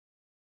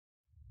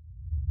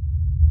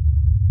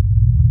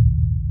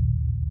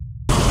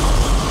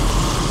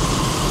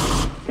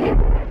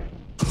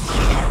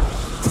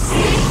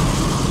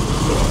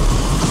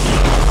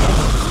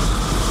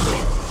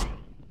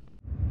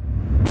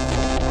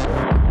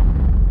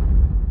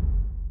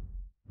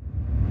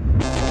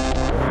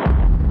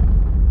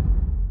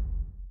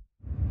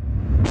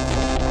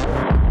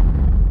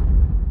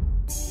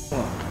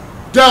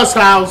Dust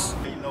House.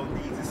 You know,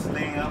 these is Slim,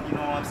 you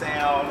know what I'm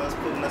saying? All us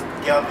putting us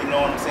together, you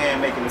know what I'm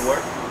saying? Making it work.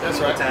 That's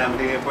right. right. What time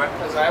it is, bro?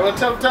 That's right. Well,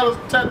 tell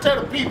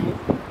the people,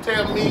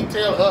 tell me,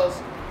 tell us,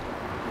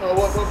 you know,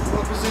 what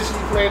position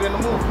you played in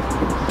the movie.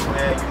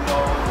 Man, you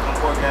know,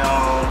 I'm working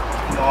on,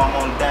 you know, I'm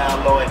on the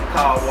down low at the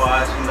car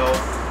wash, you know,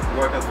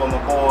 working for my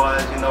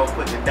boys, you know,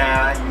 putting it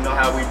down, you know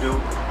how we do,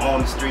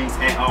 on the streets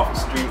and off the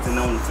streets and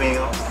on the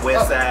film,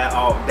 west side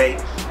all day.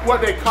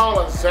 What they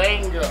call a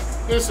zanga.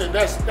 Listen,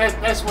 that's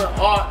when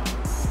art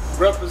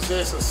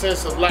represents a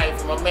sense of life,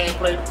 and my man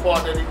played the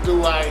part that he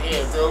do out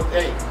here, dude.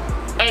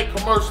 Hey,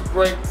 commercial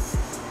break.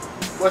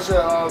 What's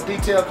your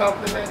detail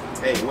company name?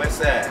 Hey,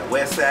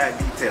 Westside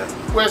Detail.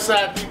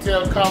 Westside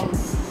Detail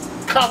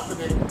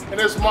Company,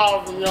 and it's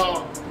Marvin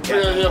Young,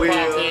 real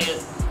hip-hop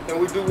head, and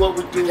we do what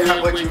we do.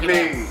 Got what you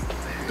need.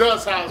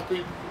 Dust House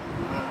people.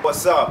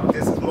 What's up?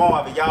 This is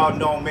Marvin. Y'all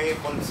know me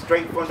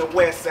straight from the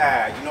west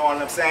side. You know what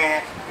I'm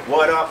saying?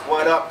 What up?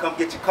 What up? Come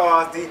get your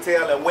cars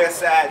detailed at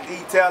Westside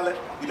Detailing.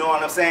 You know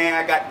what I'm saying?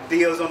 I got the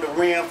deals on the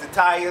rims, the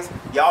tires.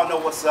 Y'all know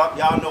what's up.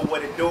 Y'all know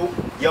what it do.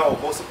 Yo,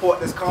 go support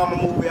this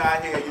Karma movie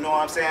out here. You know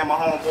what I'm saying? My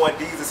homeboy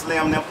Diesel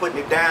Slim, them putting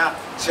it down.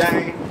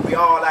 Shane, we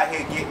all out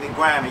here getting it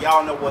grinding.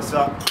 Y'all know what's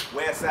up.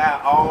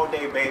 Westside all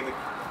day, baby.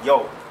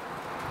 Yo.